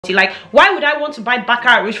Like, why would I want to buy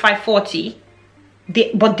Baccarat Rouge 540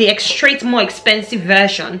 but the extrait more expensive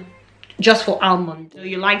version just for almond?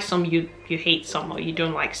 You like some, you hate some, or you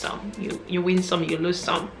don't like some. You win some, you lose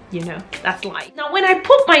some, you know, that's life. Now when I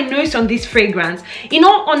put my nose on this fragrance, in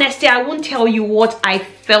all honesty, I won't tell you what I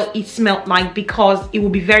felt it smelled like because it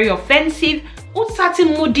would be very offensive. Oud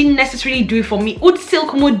Satin Mousse didn't necessarily do it for me. Oud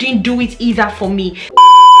Silk Mousse didn't do it either for me.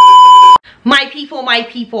 My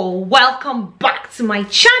people, welcome back to my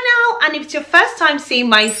channel, and if it's your first time seeing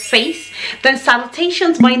my face, then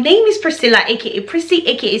salutations. My name is Priscilla, aka Prissy,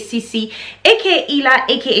 aka Cece, aka Ila,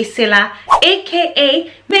 aka Silla,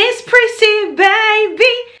 aka Miss Prissy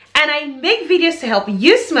baby, and I make videos to help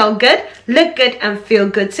you smell good, look good, and feel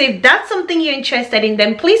good. So if that's something you're interested in,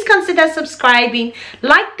 then please consider subscribing,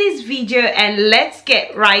 like this video, and let's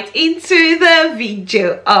get right into the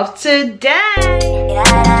video of today.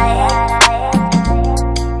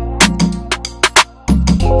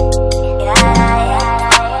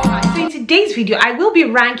 Today's video, I will be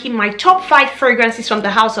ranking my top 5 fragrances from the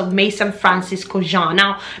house of Maison Francis KurkdijIan.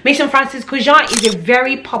 Now, Maison Francis KurkdijIan is a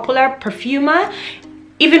very popular perfumer.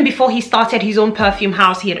 Even before he started his own perfume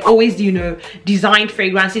house, he had always, you know, designed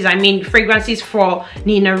fragrances. I mean, fragrances for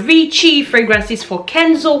Nina Ricci, fragrances for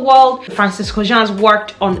Kenzo World. Francis KurkdijIan has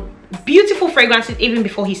worked on beautiful fragrances even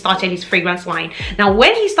before he started his fragrance line. Now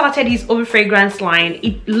when he started his own fragrance line,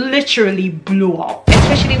 it literally blew up,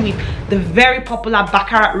 especially with the very popular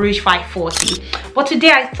Baccarat Rouge 540. But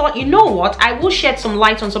today I thought, you know what, I will shed some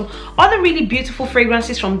light on some other really beautiful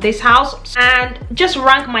fragrances from this house and just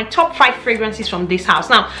rank my top 5 fragrances from this house.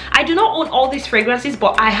 Now I do not own all these fragrances,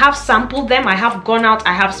 but I have sampled them, I have gone out,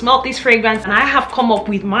 I have smelled this fragrance, and I have come up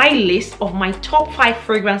with my list of my top 5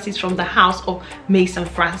 fragrances from the house of Maison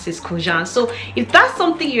Francis KurkdijIan. So if that's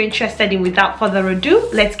something you're interested in, without further ado,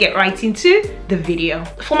 let's get right into the video.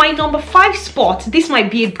 For my number 5 spot, this might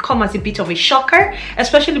come as a bit of a shocker,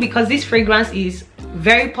 especially because this fragrance is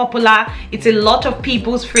very popular. It's a lot of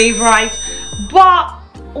people's favorite, but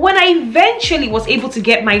when I eventually was able to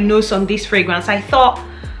get my nose on this fragrance, I thought,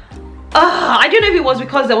 I don't know if it was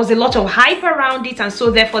because there was a lot of hype around it, and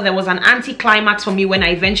so therefore there was an anti-climax for me when I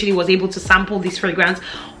eventually was able to sample this fragrance,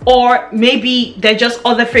 or maybe there are just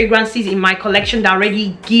other fragrances in my collection that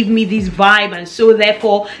already give me this vibe, and so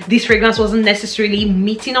therefore this fragrance wasn't necessarily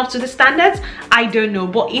meeting up to the standards. I don't know.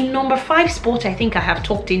 But in number 5 spot, I think I have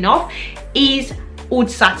talked enough, is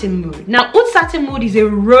Oud Satin Mousse. Now Oud Satin Mousse is a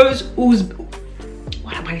rose oud,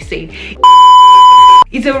 what am I saying?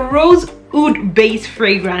 It's a rose oud based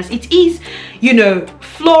fragrance. It is, you know,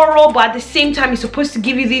 floral, but at the same time it's supposed to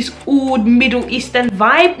give you this oud Middle Eastern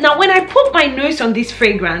vibe. Now when I put my nose on this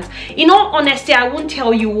fragrance, in all honesty, I won't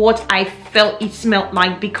tell you what I felt it smelled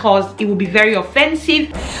like because it would be very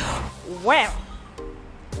offensive. Well,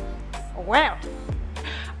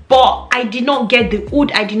 but I did not get the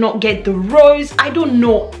oud, I did not get the rose. I don't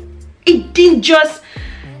know, it didn't just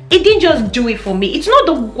do it for me. It's not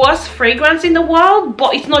the worst fragrance in the world,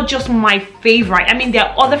 but it's not just my favorite. I mean, there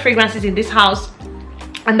are other fragrances in this house,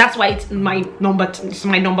 and that's why it's my number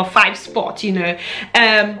 5 spot, you know.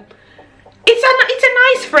 It's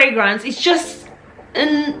a nice fragrance. It's just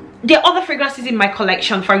there are other fragrances in my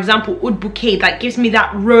collection, for example Oud Bouquet, that gives me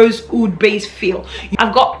that rose oud based feel.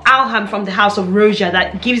 I've got Alham from the house of Roja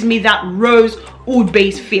that gives me that rose oud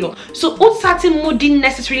based feel. So Oud Satin Mousse didn't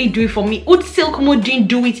necessarily do it for me. Oud Silk Mousse didn't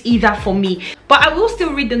do it either for me. But I will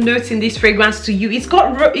still read the notes in this fragrance to you. It's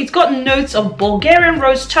got notes of Bulgarian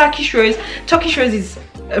rose, Turkish rose. Turkish rose is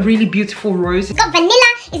a really beautiful rose. It's got vanilla,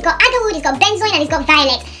 it's got adderwood, it's got benzoin, and it's got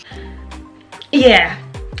violet. Yeah,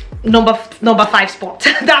 number 5 spot.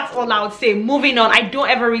 That's all I would say. Moving on, I don't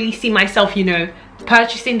ever really see myself, you know,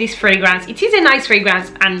 purchasing this fragrance. It is a nice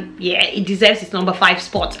fragrance, and yeah, it deserves its number 5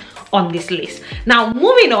 spot on this list. Now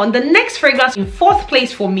moving on, the next fragrance in 4th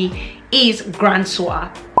place for me is Grand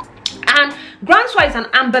Soir. And Grand Soir is an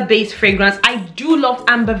amber based fragrance. I do love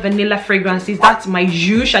amber vanilla fragrances. That's my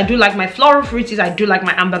juice. I do like my floral fruities, I do like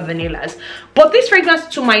my amber vanillas, but this fragrance,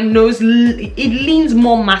 to my nose, it leans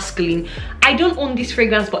more masculine. I don't own this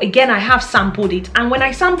fragrance, but again, I have sampled it, and when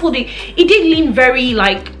I sampled it, it did lean very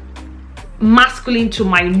like masculine to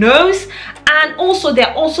my nose. And also there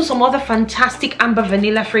are also some other fantastic amber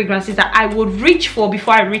vanilla fragrances that I would reach for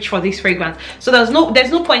before I reach for this fragrance. So there's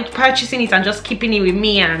no point purchasing it and just keeping it with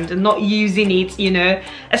me and not using it, you know,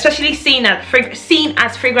 especially seeing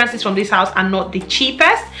as fragrances from this house are not the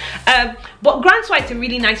cheapest. But Grand Soir is a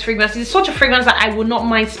really nice fragrance. It's such a fragrance that I would not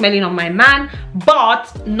mind smelling on my man,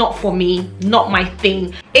 but not for me, not my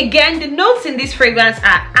thing. Again, the notes in this fragrance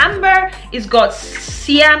are amber, it's got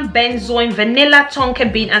siam, benzoin, vanilla,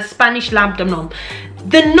 tonka bean, and Spanish labdanum.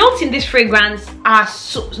 The notes in this fragrance are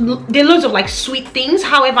there are loads of like sweet things.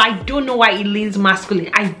 However, I don't know why it leans masculine.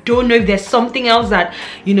 I don't know if there's something else that,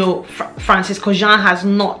 you know, Francis Kurkdjian has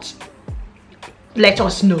not let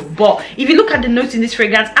us know. But if you look at the notes in this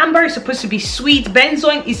fragrance, amber is supposed to be sweet,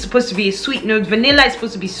 benzoin is supposed to be a sweet note, vanilla is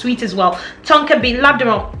supposed to be sweet as well, tonka bean,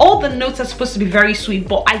 labdanum, all the notes are supposed to be very sweet,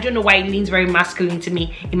 but I don't know why it leans very masculine to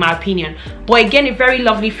me, in my opinion. But again, a very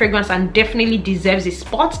lovely fragrance and definitely deserves a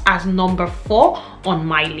spot as number 4 on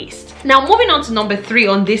my list. Now moving on to number 3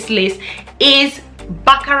 on this list is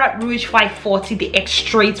Baccarat Rouge 540, the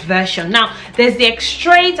extrait version. Now there's the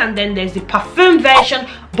extrait and then there's the parfum version,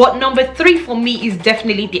 but number 3 for me is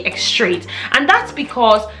definitely the extrait, and that's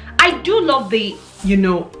because I do love the, you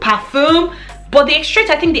know, parfum, but the extrait,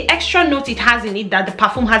 I think the extra note it has in it that the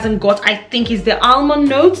parfum hasn't got, I think, is the almond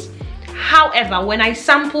notes. However, when I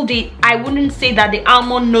sampled it, I wouldn't say that the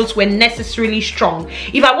almond notes were necessarily strong.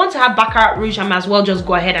 If I want to have Baccarat Rouge, I might as well just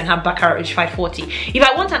go ahead and have Baccarat Rouge 540. If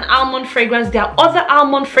I want an almond fragrance, there are other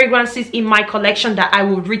almond fragrances in my collection that I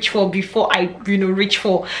would reach for before I, you know, reach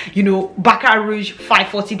for, you know, Baccarat Rouge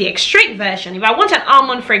 540, the extrait version. If I want an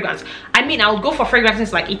almond fragrance, I mean, I would go for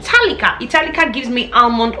fragrances like Italica. Italica gives me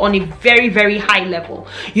almond on a very, very high level.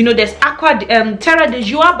 You know, there's Terra de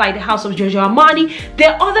Joie by the house of Giorgio Armani.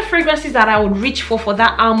 There are other fragrances that I would reach for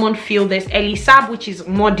that almond feel. There's Elisab, which is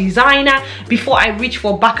more designer, before I reach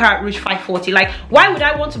for Baccarat Rouge 540. Like, why would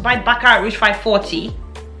I want to buy Baccarat Rouge 540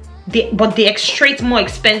 but the extrait more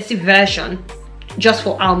expensive version just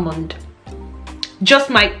for almond? Just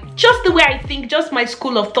the way I think, just my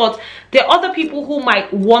school of thought. There are other people who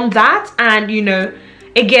might want that, and you know,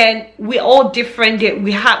 again, we're all different. There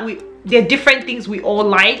are different things we all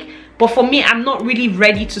like, but for me, I'm not really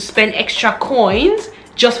ready to spend extra coins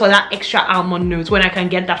just for that extra almond notes when I can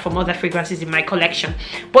get that from other fragrances in my collection.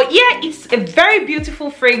 But yeah, it's a very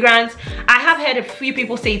beautiful fragrance. I have heard a few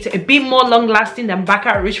people say it's a bit more long lasting than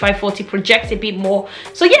Baccarat Rouge 540, projects a bit more.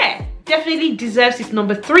 So yeah, definitely deserves its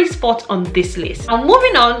number 3 spot on this list. Now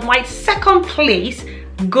moving on, my second place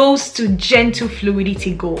goes to Gentle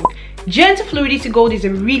Fluidity Gold. Gentle Fluidity Gold is a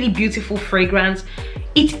really beautiful fragrance.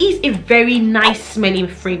 It is a very nice smelling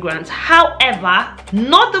fragrance. However,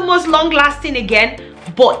 not the most long lasting again,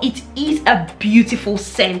 but it is a beautiful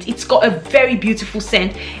scent. It's got a very beautiful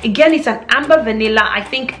scent. Again, it's an amber vanilla. I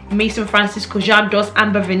think Maison Francis Kurkdjian does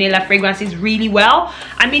amber vanilla fragrances really well.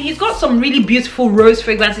 I mean, he's got some really beautiful rose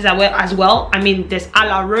fragrances as well. I mean, there's A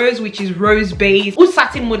La Rose, which is rose based. Oud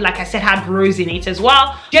Satin Mood, like I said, had rose in it as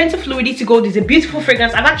well. Gentle Fluidity Gold is a beautiful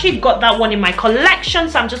fragrance. I've actually got that one in my collection,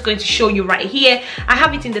 so I'm just going to show you right here. I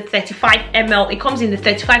have it in the 35 ml. It comes in the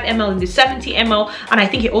 35 ml, in the 70 ml, and I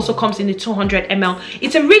think it also comes in the 200 ml.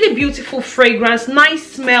 It's a really beautiful fragrance,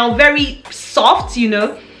 nice smell, very soft, you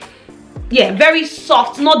know. Yeah, very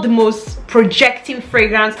soft, not the most projecting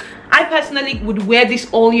fragrance. I personally would wear this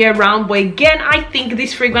all year round, but again, I think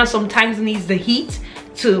this fragrance sometimes needs the heat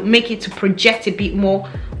to make it to project a bit more.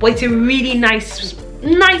 But it's a really nice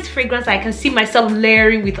fragrance. I can see myself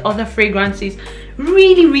layering with other fragrances.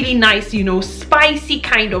 Really nice, you know, spicy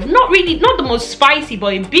kind of, not the most spicy,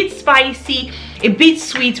 but a bit spicy, a bit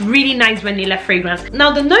sweet, really nice vanilla fragrance.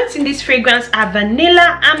 Now the notes in this fragrance are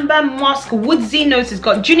vanilla, amber, musk, woodsy notes. It's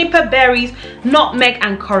got juniper berries, nutmeg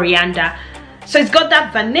and coriander. So it's got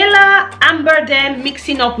that vanilla, amber there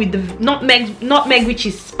mixing up with the nutmeg, which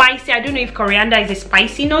is spicy. I don't know if coriander is a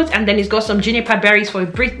spicy note, and then it's got some juniper berries for a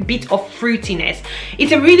bit of fruitiness.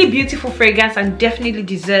 It's a really beautiful fragrance and definitely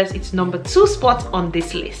deserves its number 2 spot on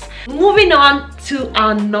this list. Moving on to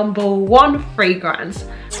our number 1 fragrance.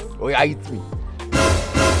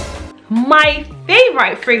 My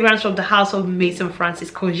favorite fragrance from the house of Maison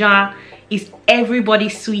Francis Kurkdjian is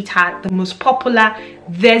Everybody's Sweetheart, the most popular.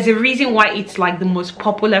 There's a reason why it's like the most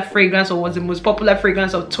popular fragrance, or was the most popular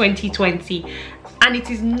fragrance of 2020, and it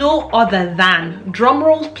is no other than, drum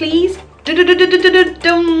rolls please,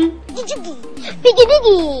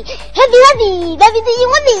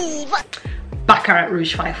 Baccarat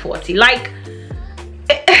Rouge 540. Like,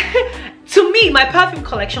 to me, my perfume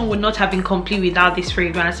collection would not have been complete without this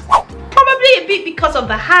fragrance. Probably a bit because of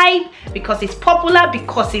the hype, because it's popular,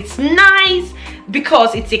 because it's nice,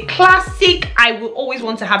 because it's a classic. I will always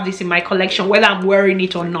want to have this in my collection, whether I'm wearing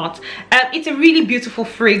it or not. It's a really beautiful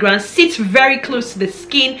fragrance, sits very close to the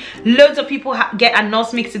skin. Loads of people get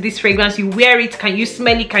anosmic to this fragrance. You wear it, can you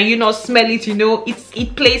smell it, can you not smell it? You know,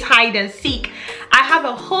 it plays hide and seek. I have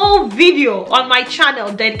a whole video on my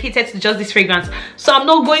channel dedicated to just this fragrance, so I'm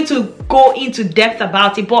not going to go into depth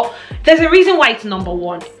about it, but there's a reason why it's number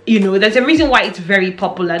one. You know, there's a reason why it's very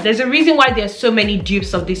popular. There's a reason why there's so many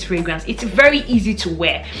dupes of this fragrance. It's very easy to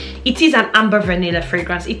wear. It is an amber vanilla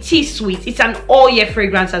fragrance. It is sweet. It's an all year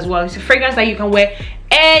fragrance as well. It's a fragrance that you can wear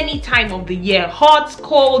any time of the year, hot,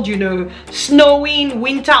 cold, you know, snowing,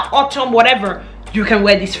 winter, autumn, whatever. You can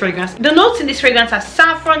wear this fragrance. The notes in this fragrance are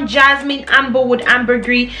saffron, jasmine, amberwood,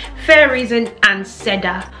 ambergris, fair raisin, and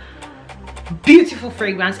cedar. Beautiful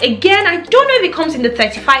fragrance. Again, I don't know if it comes in the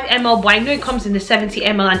 35 ml, but I know it comes in the 70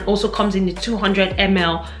 ml and also comes in the 200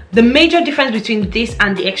 ml. The major difference between this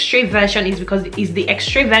and the extrait version is because the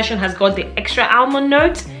extrait version has got the extra almond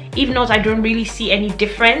note. If not, I don't really see any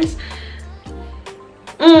difference.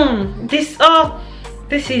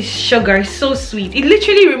 This is sugar. It's so sweet. It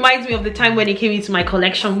literally reminds me of the time when it came into my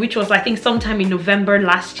collection, which was I think sometime in November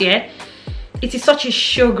last year. It is such a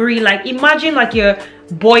sugary, like imagine like you're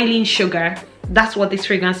boiling sugar. That's what this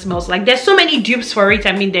fragrance smells like. There's so many dupes for it.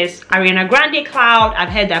 I mean, there's Ariana Grande Cloud. I've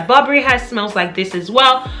heard that Burberry has smells like this as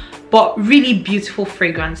well, but really beautiful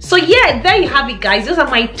fragrance. So yeah, there you have it, guys. Those are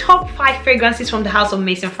my top 5 fragrances from the house of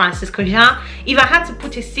Maison Francis Kurkdijian. If I had to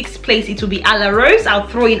put a 6th place, it would be A La Rose. I'll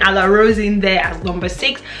throw in A La Rose in there as number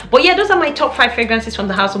 6. But yeah, those are my top 5 fragrances from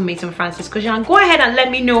the house of Maison Francis Kurkdijian. Go ahead and let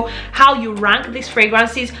me know how you rank these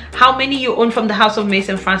fragrances, how many you own from the house of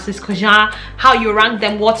Maison Francis Kurkdijian, how you rank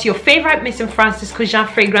them, what's your favorite Maison Francis Kurkdijian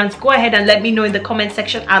fragrance. Go ahead and let me know in the comment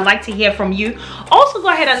section. I'd like to hear from you. Also, go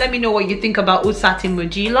ahead and let me know what you think about Oud Satin Mauve.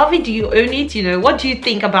 Do you love it? Do you own it? You know, what do you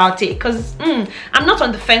think about it? Because I'm not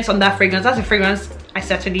on the fence on that fragrance. That's a fragrance I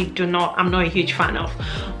certainly I'm not a huge fan of.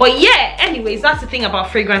 But yeah, anyways, that's the thing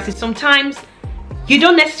about fragrances. Sometimes you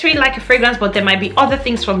don't necessarily like a fragrance, but there might be other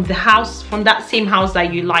things from the house, from that same house,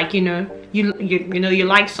 that you like. You know, you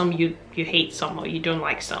like some, you hate some, or you don't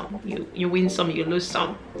like some. You win some, you lose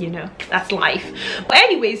some. You know, that's life. But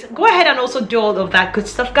anyways, go ahead and also do all of that good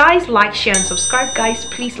stuff, guys. Like, share, and subscribe, guys.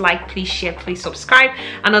 Please like, please share, please subscribe.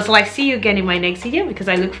 And also, like, see you again in my next video, because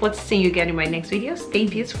I look forward to seeing you again in my next video. Stay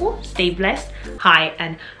beautiful, stay blessed. Hi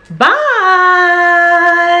and bye.